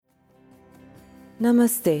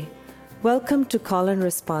Namaste. Welcome to Call and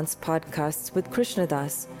Response podcasts with Krishna,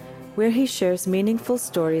 where he shares meaningful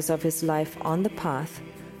stories of his life on the path,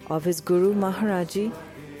 of his Guru Maharaji,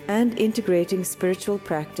 and integrating spiritual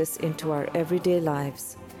practice into our everyday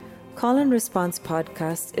lives. Call and Response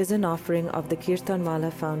podcast is an offering of the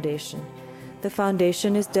Kirtanwala Foundation. The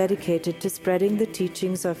foundation is dedicated to spreading the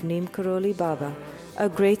teachings of Neem Karoli Baba, a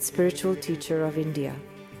great spiritual teacher of India.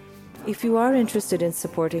 If you are interested in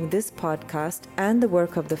supporting this podcast and the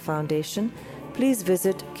work of the foundation, please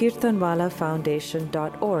visit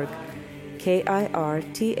kirtanwalafoundation.org,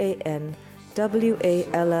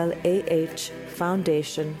 KIRTANWALLAH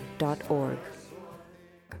foundation.org.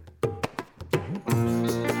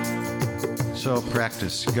 So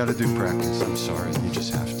practice. You got to do practice. I'm sorry. You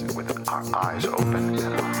just have to. With our eyes open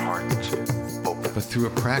and our hearts open. But through a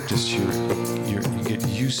practice, you get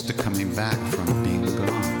used to coming back from being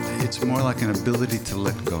gone. It's more like an ability to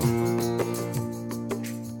let go.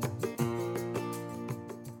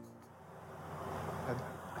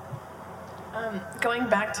 Going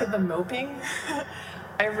back to the moping,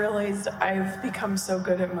 I realized I've become so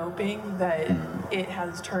good at moping that it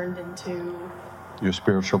has turned into... Your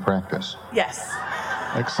spiritual practice. Yes.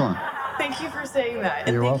 Excellent. Thank you for saying that.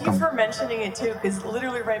 And You're thank welcome. you for mentioning it too, because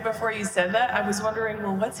literally right before you said that, I was wondering,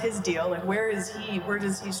 well, what's his deal? Like, where is he? Where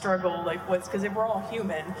does he struggle? Like, because we're all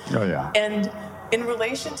human. Oh, yeah. And in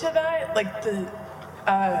relation to that, like the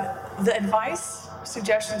advice,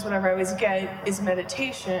 suggestions, whatever I always get is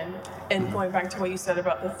meditation. And going back to what you said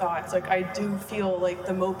about the thoughts, like I do feel like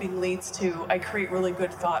the moping leads to, I create really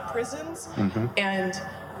good thought prisons. And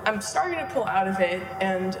I'm starting to pull out of it.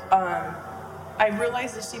 And I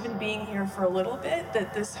realized just even being here for a little bit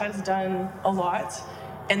that this has done a lot,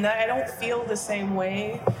 and that I don't feel the same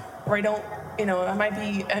way, or I don't, I might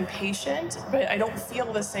be impatient, but I don't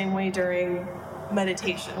feel the same way during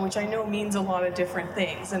meditation, which I know means a lot of different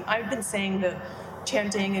things. And I've been saying that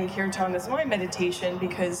chanting and kirtan is my meditation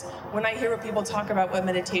because when I hear what people talk about what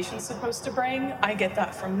meditation is supposed to bring, I get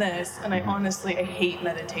that from this, and I hate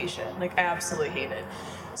meditation. Like, I absolutely hate it.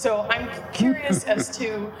 So I'm curious as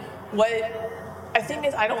to what... I think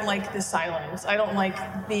is I don't like the silence. I don't like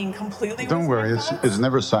being completely... Don't worry, it's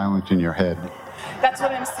never silent in your head. That's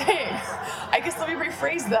what I'm saying. I guess let me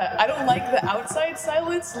rephrase that. I don't like the outside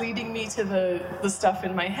silence leading me to the stuff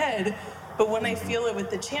in my head, but when I feel it with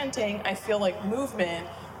the chanting, I feel like movement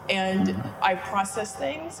and I process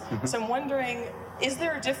things. So I'm wondering, is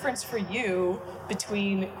there a difference for you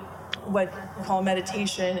between what we call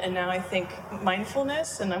meditation and now I think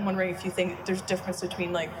mindfulness? And I'm wondering if you think there's a difference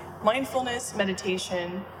between like mindfulness,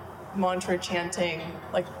 meditation, mantra chanting,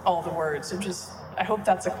 like all the words. I hope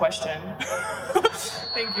that's a question.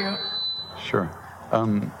 Thank you. Sure.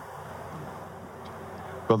 Well,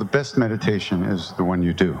 the best meditation is the one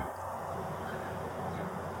you do.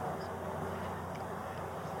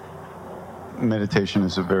 Meditation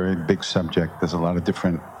is a very big subject. There's a lot of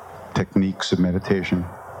different techniques of meditation.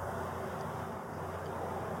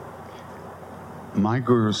 My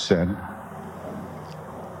guru said,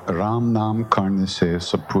 Ram Naam Karne Se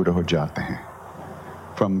Sab Pura Ho Jate Hain.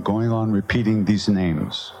 From going on repeating these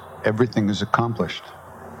names, everything is accomplished.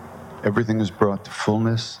 Everything is brought to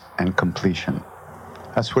fullness and completion.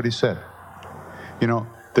 That's what he said.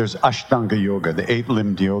 There's Ashtanga Yoga, the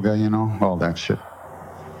 8-limbed yoga, all that shit.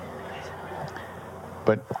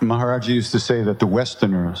 But Maharaji used to say that the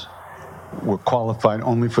Westerners were qualified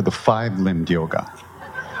only for the 5-limbed yoga,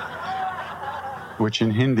 which in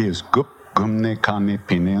Hindi is Gup, Gumne, Kane,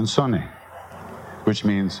 Pine, and Sone, which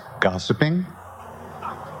means gossiping,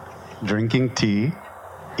 drinking tea,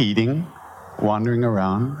 eating, wandering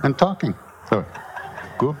around, and talking. So,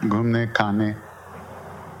 Gup, Gumne, Kane,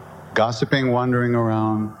 gossiping, wandering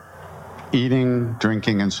around, eating,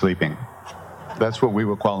 drinking, and sleeping. That's what we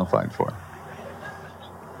were qualified for.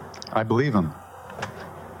 I believe him.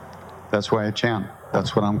 That's why I chant.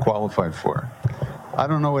 That's what I'm qualified for. I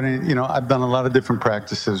don't know what I've done a lot of different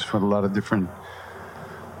practices for a lot of different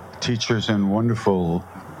teachers and wonderful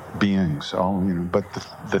beings, but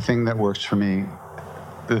the thing that works for me,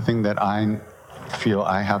 the thing that I feel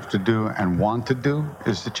I have to do and want to do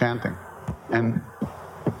is the chanting. And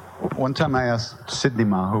one time I asked Siddhi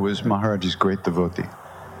Ma, who was Maharaji's great devotee,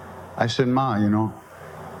 I said, Ma,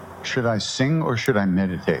 should I sing or should I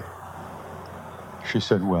meditate? She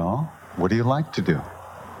said, well, what do you like to do?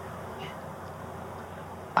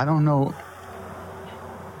 I don't know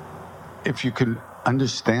if you could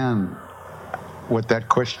understand what that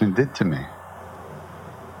question did to me.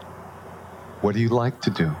 What do you like to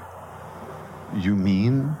do? You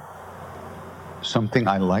mean something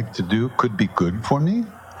I like to do could be good for me?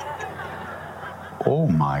 Oh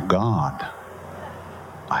my God.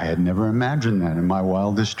 I had never imagined that in my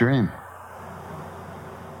wildest dream.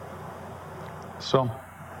 So,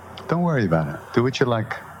 don't worry about it. Do what you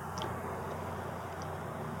like.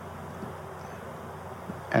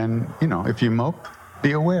 And, if you mope,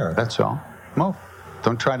 be aware, that's all. Mope.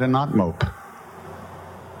 Don't try to not mope.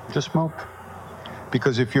 Just mope.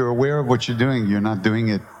 Because if you're aware of what you're doing, you're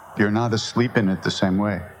not asleep in it the same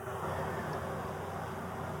way.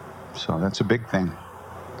 So that's a big thing.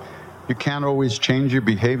 You can't always change your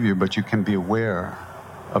behavior, but you can be aware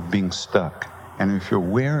of being stuck. And if you're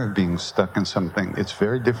aware of being stuck in something, it's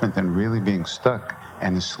very different than really being stuck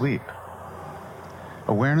and asleep.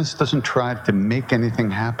 Awareness doesn't try to make anything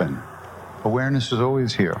happen. Awareness is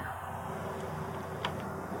always here.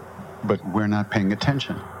 But we're not paying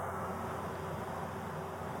attention.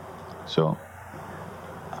 So,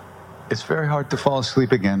 it's very hard to fall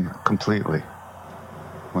asleep again completely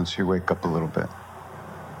once you wake up a little bit.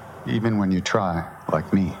 Even when you try,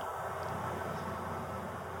 like me.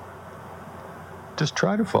 Just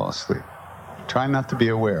try to fall asleep. Try not to be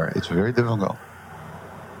aware. It's very difficult.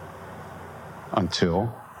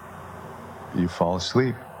 Until you fall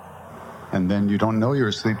asleep. And then you don't know you're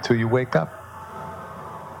asleep till you wake up.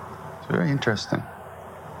 It's very interesting.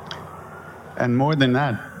 And more than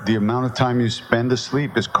that, the amount of time you spend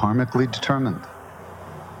asleep is karmically determined.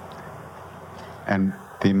 And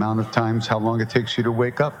the amount of times, how long it takes you to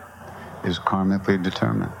wake up, is karmically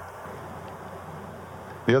determined.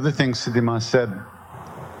 The other thing Siddhima said,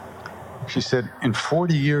 she said, in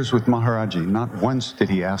 40 years with Maharaji, not once did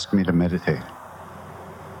he ask me to meditate.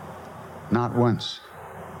 Not once.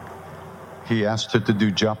 He asked her to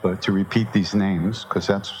do japa, to repeat these names, because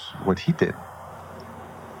that's what he did.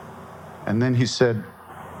 And then he said,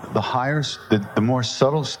 the more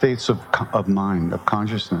subtle states of mind, of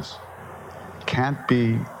consciousness, can't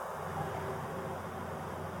be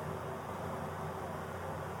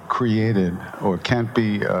created or can't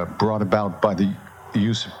be brought about by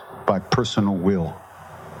by personal will.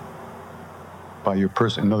 By your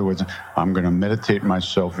person. In other words, I'm going to meditate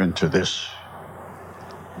myself into this.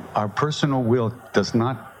 Our personal will does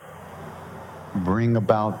not bring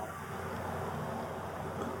about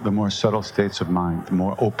the more subtle states of mind, the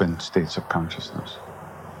more open states of consciousness.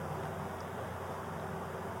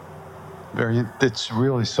 It's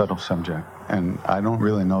really subtle subject, and I don't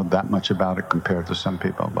really know that much about it compared to some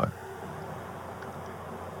people, but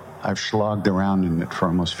I've slogged around in it for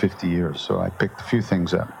almost 50 years, so I picked a few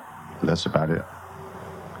things up. That's about it.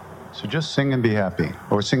 So just sing and be happy,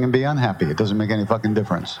 or sing and be unhappy. It doesn't make any fucking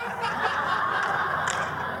difference.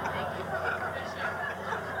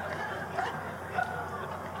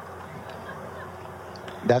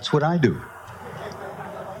 That's what I do.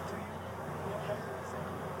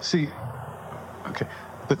 See, okay,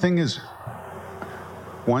 the thing is,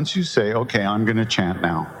 once you say, okay, I'm going to chant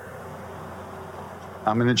now.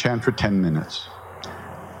 I'm going to chant for 10 minutes.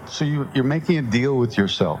 So you're making a deal with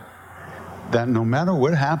yourself that no matter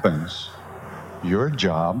what happens, your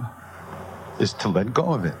job is to let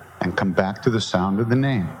go of it and come back to the sound of the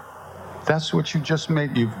name. That's what you just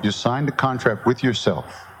made. You signed a contract with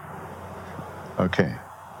yourself. Okay,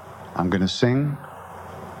 I'm going to sing.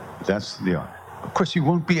 That's the deal. Of course, you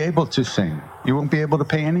won't be able to sing. You won't be able to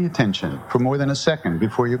pay any attention for more than a second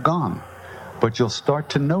before you're gone. But you'll start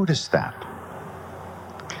to notice that.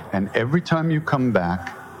 And every time you come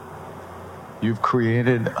back, you've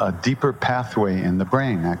created a deeper pathway in the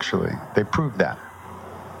brain, actually. They proved that.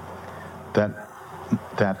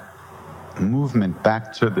 That movement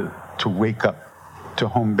back to wake up, to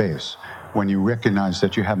home base, when you recognize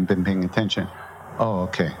that you haven't been paying attention. Oh,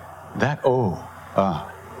 okay.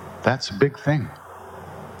 That's a big thing.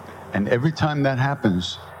 And every time that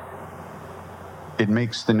happens, it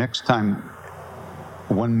makes the next time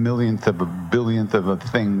 1/millionth of a billionth of a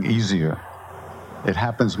thing easier. It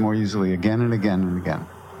happens more easily again and again and again.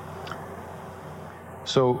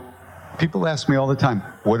 So people ask me all the time,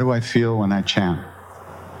 what do I feel when I chant?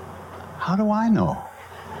 How do I know?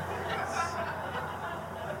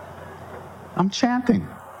 I'm chanting.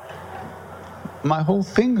 My whole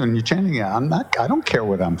thing when you're chanting, I don't care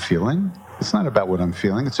what I'm feeling. It's not about what I'm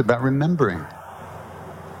feeling, it's about remembering.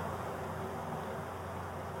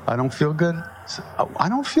 I don't feel good. I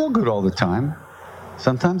don't feel good all the time.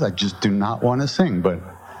 Sometimes I just do not want to sing, but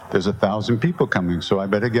there's 1,000 people coming, so I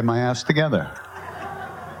better get my ass together.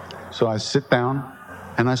 So I sit down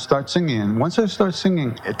and I start singing. And once I start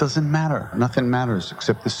singing, it doesn't matter. Nothing matters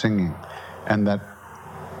except the singing. And that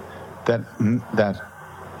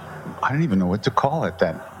I don't even know what to call it,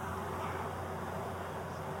 that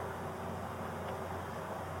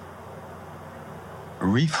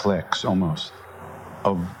reflex almost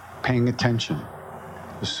of paying attention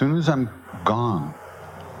As soon as I'm gone,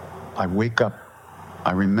 I wake up,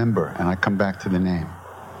 I remember, and I come back to the name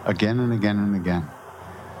again and again and again.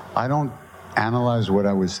 I don't analyze what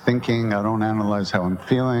I was thinking. I don't analyze how I'm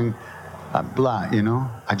feeling. Blah,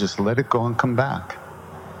 I just let it go and come back.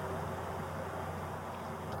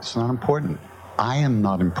 It's not important. I am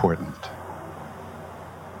not important.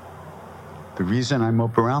 The reason I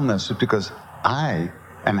mope around this is because I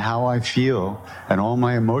and how I feel and all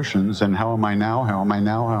my emotions and how am I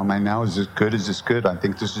now, is this good, I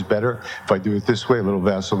think this is better. If I do it this way, a little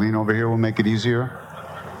Vaseline over here will make it easier.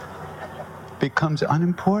 Becomes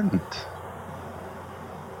unimportant.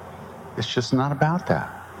 It's just not about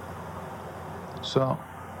that. So,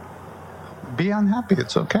 be unhappy,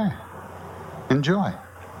 it's okay. Enjoy.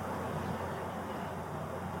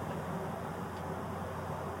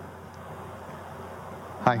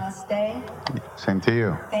 Hi. Namaste. Same to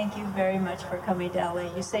you. Thank you very much for coming to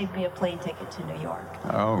LA. You saved me a plane ticket to New York.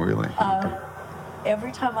 Oh, really?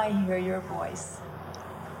 Every time I hear your voice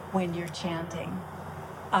when you're chanting,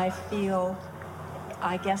 I feel,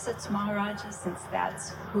 I guess it's Maharaji, since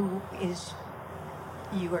that's who is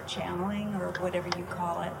you are channeling or whatever you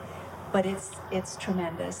call it. But it's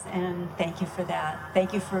tremendous, and thank you for that.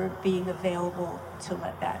 Thank you for being available to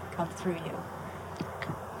let that come through you.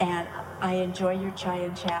 And I enjoy your chai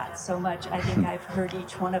and chat so much. I think I've heard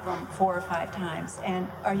each one of them 4 or 5 times. And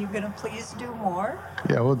are you going to please do more?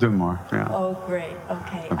 Yeah, we'll do more. Yeah. Oh, great.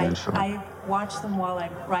 Okay. Eventually. I watch them while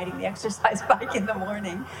I'm riding the exercise bike in the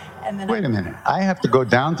morning. And then Wait a minute. I have to go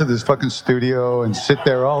down to this fucking studio and sit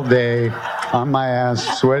there all day on my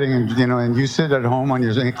ass, sweating, and and you sit at home on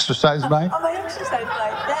your exercise bike? On my exercise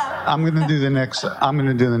bike, yeah. I'm going to do the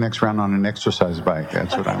next round on an exercise bike.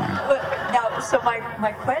 That's what I mean. So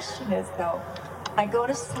my question is, though, I go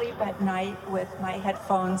to sleep at night with my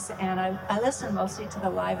headphones, and I listen mostly to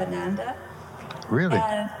the live Ananda. Really?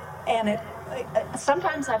 And it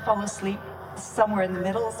sometimes I fall asleep somewhere in the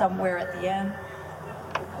middle, somewhere at the end.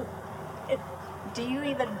 Do you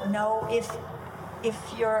even know if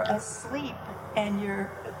you're asleep and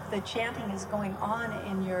the chanting is going on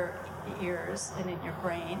in your ears and in your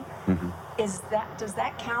brain? Mm-hmm. Does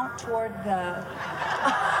that count toward the?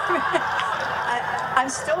 I'm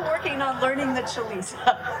still working on learning the Chalisa,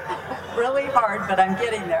 really hard, but I'm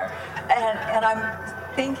getting there. And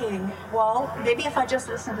I'm thinking, well, maybe if I just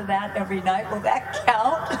listen to that every night, will that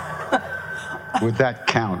count? Would that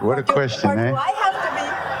count? What a question, or eh? do I have to be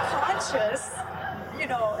conscious,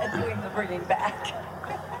 and doing the bringing back?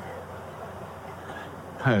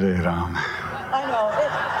 Hare Ram. I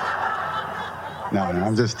know. No,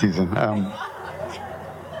 I'm just teasing.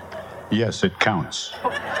 Yes, it counts.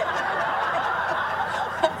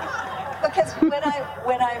 Because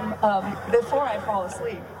when I'm before I fall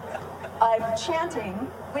asleep, I'm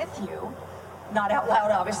chanting with you, not out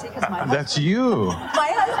loud, obviously, because my That's you.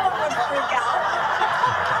 My husband would freak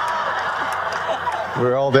out.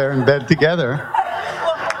 We're all there in bed together.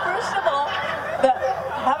 Well, first of all,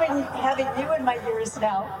 having you in my ears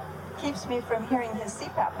now keeps me from hearing his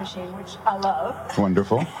CPAP machine, which I love.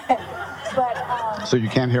 Wonderful. But So you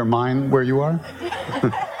can't hear mine where you are?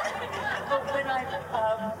 but when I'm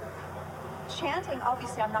chanting,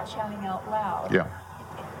 obviously I'm not chanting out loud. Yeah.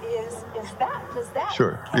 Does that?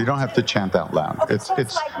 Sure. You don't have to chant out loud. Okay, so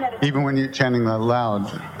it's like meditation. Even when you're chanting out loud,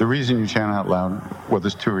 the reason you chant out loud, well,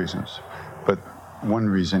 there's 2 reasons. But one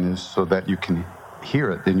reason is so that you can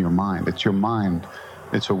hear it in your mind. It's your mind.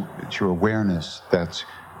 It's your awareness that's,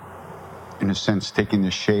 in a sense, taking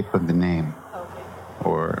the shape of the name. Okay.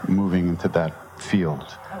 Or moving into that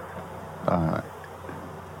field. Okay.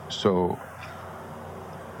 So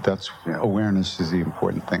that's awareness is the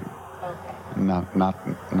important thing. Okay. Not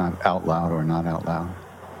out loud or not out loud.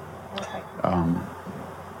 Okay.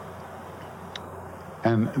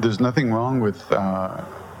 And there's nothing wrong with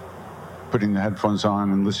putting the headphones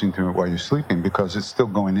on and listening to it while you're sleeping, because it's still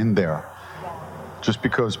going in there. Yeah. Just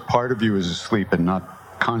because part of you is asleep and not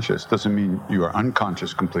conscious doesn't mean you are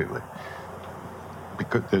unconscious completely.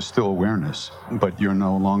 Because there's still awareness, but you're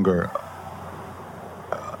no longer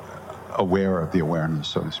aware of the awareness,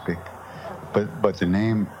 so to speak. But the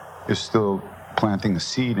name is still planting a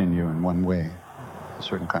seed in you in one way, a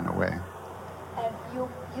certain kind of way. And you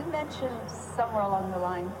mentioned somewhere along the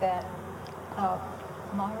line that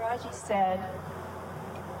Maharaji said,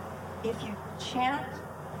 if you chant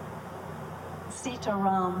Sita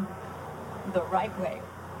Ram the right way,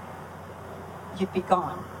 you'd be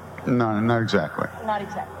gone. No, not exactly. Not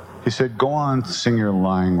exactly. He said, go on, sing your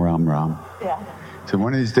lying Ram Ram. Yeah. So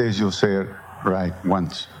one of these days you'll say it right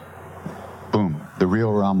once. Boom. The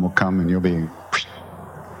real Ram will come and you'll be...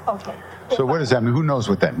 Okay. So what does that mean? Who knows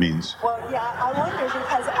what that means? Well, yeah, I wonder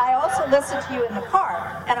because I also listen to you in the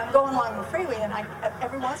car, and I'm going along the freeway, and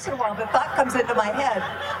every once in a while the thought comes into my head,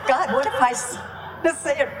 God, what if I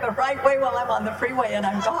say it the right way while I'm on the freeway and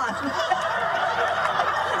I'm gone?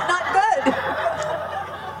 Not good.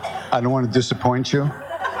 I don't want to disappoint you,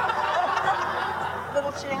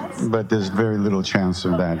 Little chance. but there's very little chance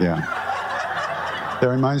of that, yeah. That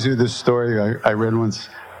reminds me of this story I read once.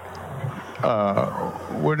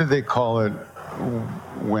 What do they call it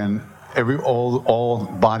when all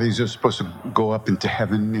bodies are supposed to go up into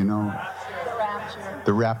heaven, you know? The rapture.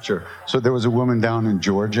 The rapture. So there was a woman down in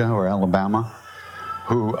Georgia or Alabama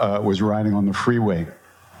who was riding on the freeway,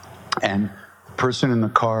 and the person in the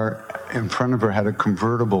car in front of her had a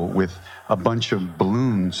convertible with a bunch of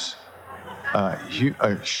balloons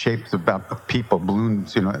shaped about people,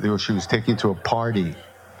 balloons, you know, she was taking to a party,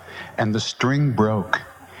 and the string broke,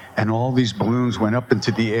 and all these balloons went up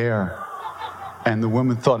into the air, and the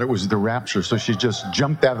woman thought it was the rapture, so she just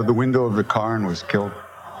jumped out of the window of the car and was killed.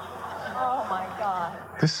 Oh my God.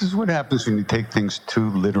 This is what happens when you take things too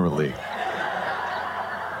literally.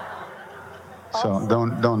 So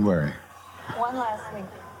don't worry. One last thing.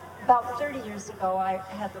 About 30 years ago, I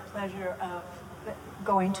had the pleasure of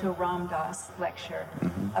going to a Ram Dass lecture.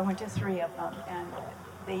 Mm-hmm. I went to 3 of them, and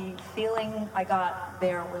the feeling I got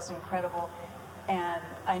there was incredible. And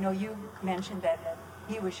I know you mentioned that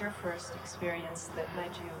he was your first experience that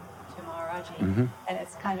led you to Maharaji. Mm-hmm. And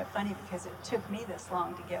it's kind of funny because it took me this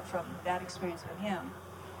long to get from that experience with him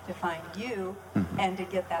to find you and to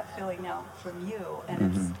get that feeling now from you.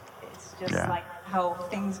 And it's just like how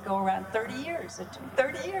things go around 30 years. It took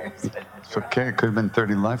 30 years. But It's okay. It could have been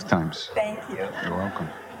 30 lifetimes. thank you. You're welcome.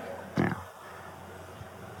 Yeah.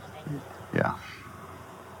 Yeah.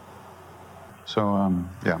 So,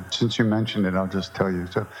 since you mentioned it, I'll just tell you.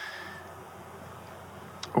 So,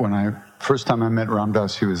 first time I met Ram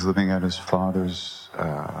Dass, he was living at his father's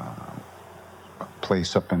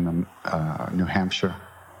place up in New Hampshire.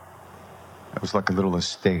 It was like a little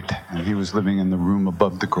estate, and he was living in the room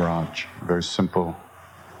above the garage, very simple,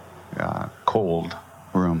 cold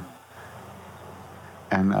room.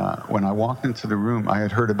 And when I walked into the room, I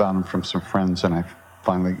had heard about him from some friends, and I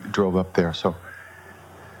finally drove up there. So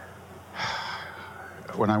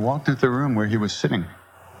when I walked into the room where he was sitting,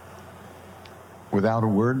 without a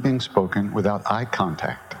word being spoken, without eye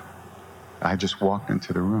contact, I just walked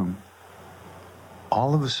into the room.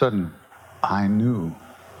 All of a sudden, I knew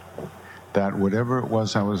that whatever it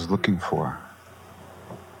was I was looking for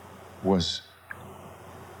was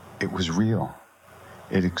real.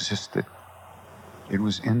 It existed. It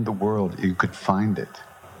was in the world. You could find it.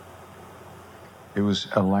 It was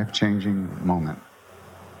a life-changing moment.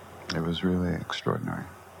 It was really extraordinary.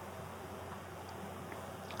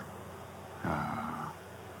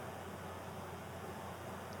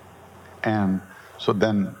 And so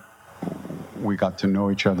then we got to know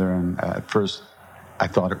each other, and at first I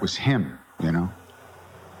thought it was him, you know.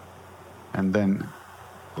 And then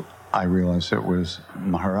I realized it was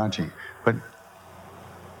Maharaji. But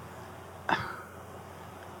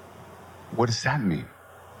what does that mean?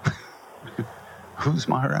 Who's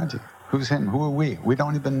Maharaji? Who's him? Who are we? We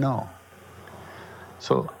don't even know.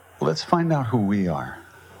 So let's find out who we are.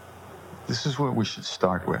 This is what we should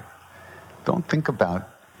start with. Don't think about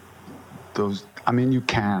those. I mean, you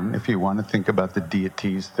can, if you want to think about the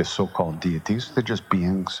deities, the so-called deities. They're just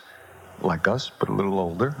beings like us, but a little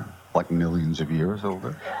older, like millions of years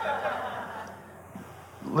older.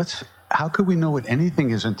 How could we know what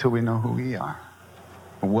anything is until we know who we are?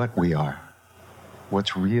 What we are?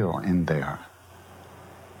 What's real in there?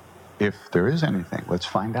 If there is anything, let's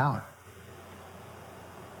find out.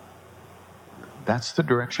 That's the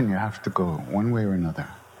direction you have to go, one way or another.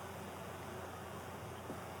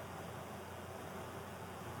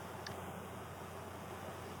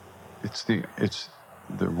 It's the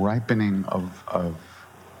ripening of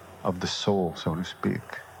the soul, so to speak.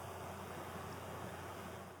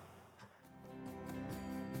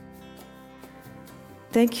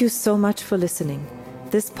 Thank you so much for listening.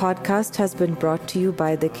 This podcast has been brought to you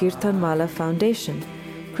by the Kirtanwala Foundation.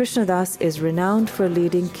 Krishna Das is renowned for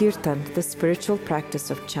leading kirtan, the spiritual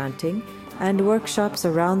practice of chanting, and workshops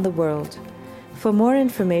around the world. For more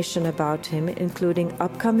information about him, including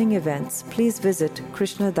upcoming events, please visit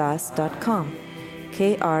krishnadas.com,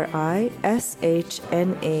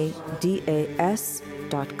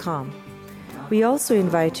 KRISHNADAS.com. We also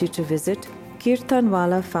invite you to visit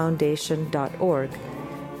kirtanwalafoundation.org,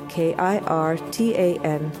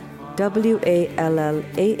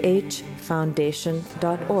 KIRTANWALLAH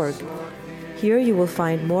foundation.org. Here you will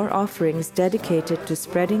find more offerings dedicated to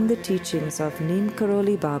spreading the teachings of Neem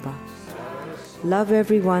Karoli Baba. Love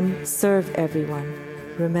everyone, serve everyone.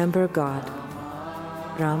 Remember God.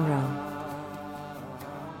 Ram Ram.